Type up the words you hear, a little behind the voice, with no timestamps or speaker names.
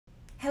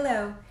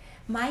Hello,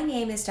 my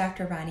name is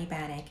Dr. Rani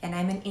Banik and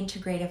I'm an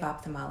integrative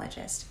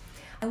ophthalmologist.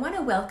 I want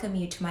to welcome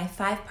you to my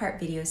 5-part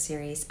video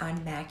series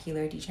on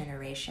macular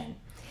degeneration.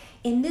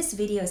 In this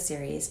video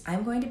series,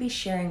 I'm going to be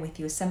sharing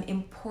with you some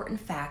important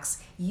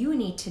facts you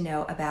need to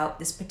know about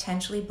this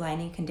potentially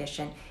blinding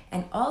condition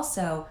and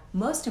also,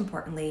 most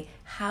importantly,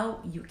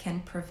 how you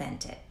can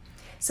prevent it.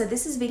 So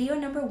this is video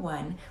number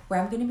 1, where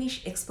I'm going to be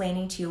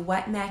explaining to you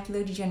what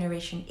macular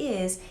degeneration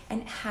is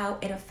and how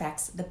it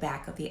affects the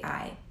back of the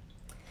eye.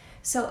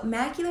 So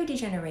macular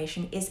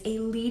degeneration is a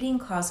leading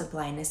cause of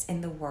blindness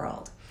in the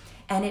world,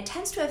 and it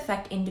tends to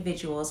affect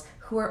individuals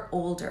who are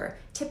older,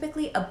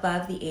 typically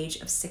above the age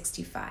of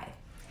 65.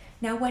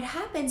 Now, what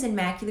happens in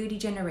macular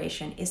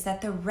degeneration is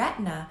that the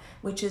retina,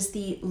 which is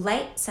the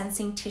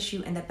light-sensing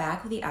tissue in the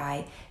back of the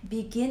eye,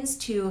 begins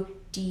to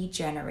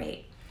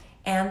degenerate.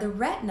 And the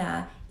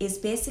retina is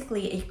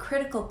basically a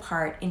critical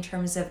part in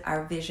terms of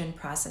our vision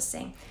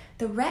processing.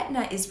 The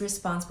retina is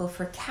responsible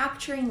for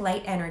capturing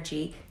light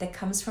energy that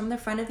comes from the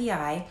front of the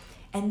eye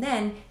and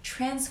then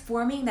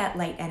transforming that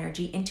light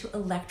energy into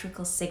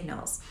electrical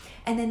signals.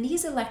 And then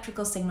these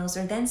electrical signals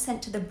are then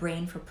sent to the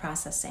brain for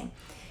processing.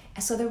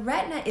 So the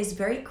retina is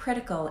very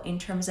critical in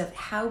terms of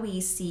how we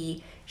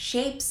see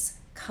shapes,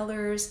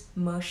 colors,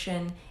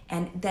 motion,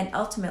 and then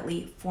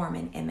ultimately form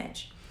an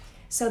image.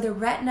 So the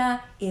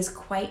retina is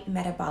quite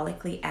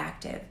metabolically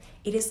active.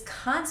 It is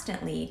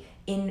constantly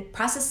in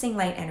processing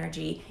light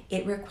energy.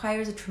 It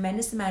requires a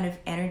tremendous amount of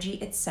energy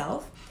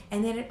itself,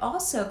 and then it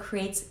also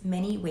creates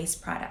many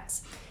waste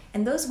products.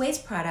 And those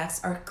waste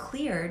products are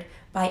cleared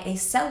by a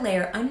cell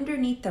layer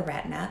underneath the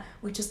retina,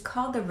 which is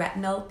called the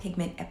retinal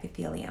pigment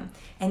epithelium.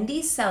 And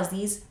these cells,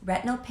 these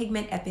retinal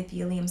pigment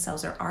epithelium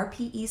cells, or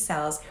RPE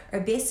cells, are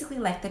basically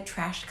like the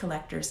trash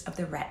collectors of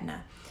the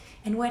retina.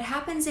 And what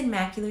happens in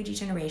macular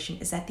degeneration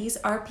is that these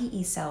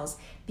RPE cells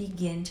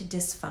begin to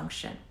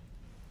dysfunction.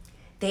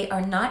 They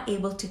are not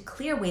able to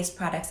clear waste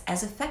products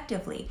as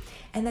effectively.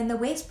 And then the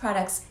waste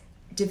products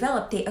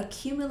develop, they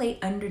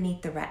accumulate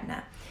underneath the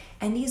retina.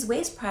 And these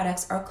waste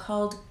products are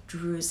called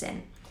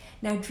Druzen.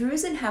 Now,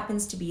 Druzen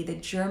happens to be the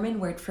German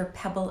word for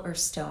pebble or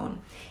stone.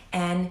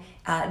 And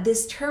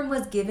this term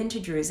was given to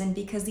Druzen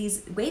because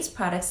these waste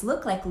products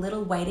look like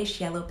little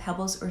whitish yellow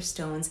pebbles or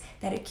stones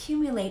that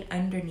accumulate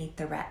underneath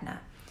the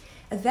retina.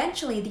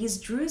 Eventually,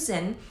 these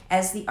Druzen,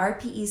 as the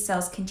RPE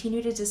cells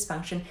continue to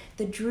dysfunction,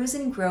 the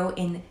Druzen grow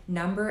in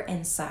number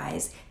and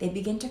size. They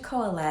begin to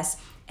coalesce,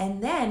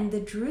 and then the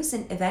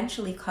Druzen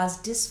eventually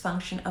cause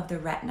dysfunction of the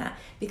retina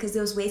because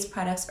those waste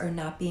products are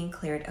not being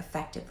cleared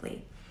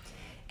effectively.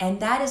 And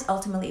that is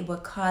ultimately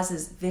what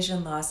causes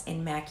vision loss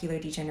in macular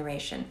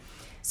degeneration.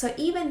 So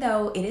even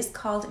though it is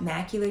called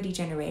macular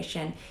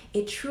degeneration,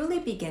 it truly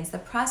begins, the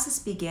process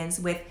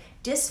begins with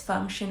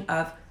dysfunction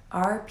of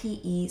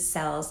RPE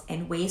cells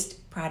and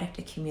waste product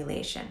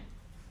accumulation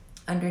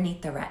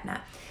underneath the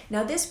retina.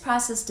 Now, this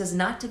process does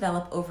not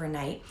develop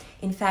overnight.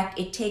 In fact,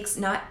 it takes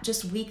not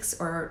just weeks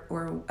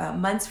or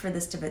months for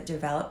this to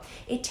develop.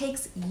 It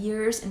takes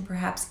years and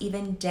perhaps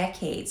even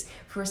decades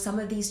for some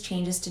of these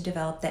changes to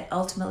develop that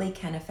ultimately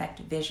can affect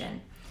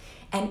vision.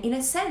 And in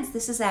a sense,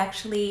 this is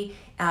actually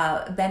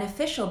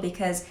beneficial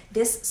because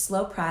this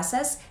slow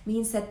process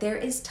means that there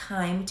is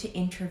time to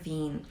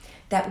intervene,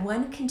 that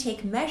one can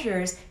take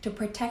measures to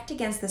protect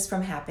against this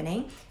from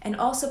happening and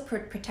also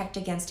protect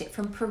against it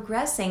from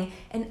progressing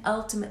and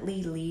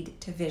ultimately lead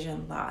to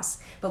vision loss.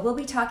 But we'll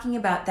be talking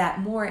about that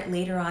more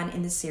later on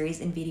in the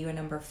series in video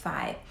number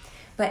 5.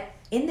 But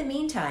in the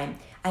meantime,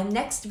 in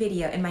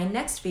my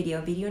next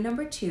video, video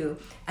number 2,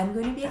 I'm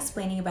going to be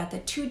explaining about the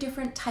 2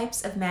 different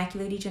types of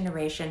macular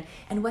degeneration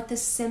and what the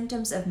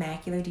symptoms of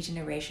macular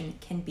degeneration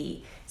can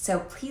be.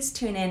 So please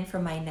tune in for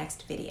my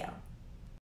next video.